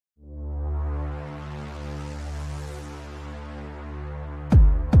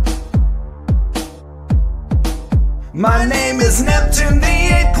My name is Neptune, the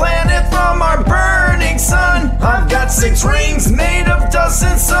 8th planet from our burning sun. I've got 6 rings made of dust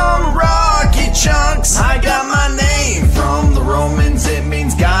and some rocky chunks. I got my name from the Romans, it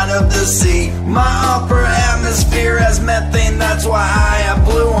means God of the sea. My upper atmosphere has methane, that's why I have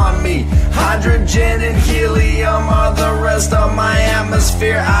blue on me. Hydrogen and helium are the rest of my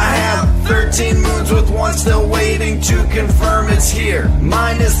atmosphere. I have 13 moons with one still waiting to confirm it's here.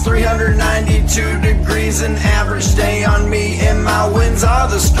 Minus 392 degrees an average day on me, and my winds are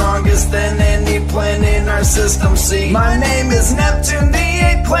the strongest than any planet in our system. See, my name is Neptune, the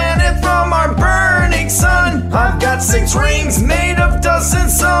 8th planet from our burning sun. I've got 6 rings made of dust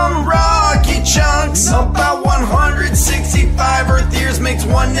and some rocky chunks. About 165 Earth years makes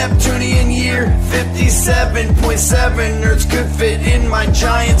one Neptunian year. 57.7 Earths could fit in my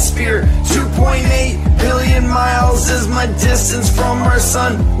giant sphere. 2.8 billion miles is my distance from our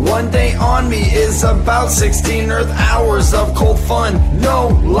sun. One day on me is about 16 Earth hours of cold fun. No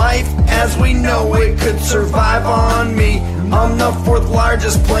life as we know it could survive on me. I'm the 4th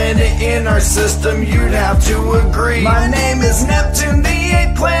largest planet in our system, you'd have to agree. My name is Neptune, the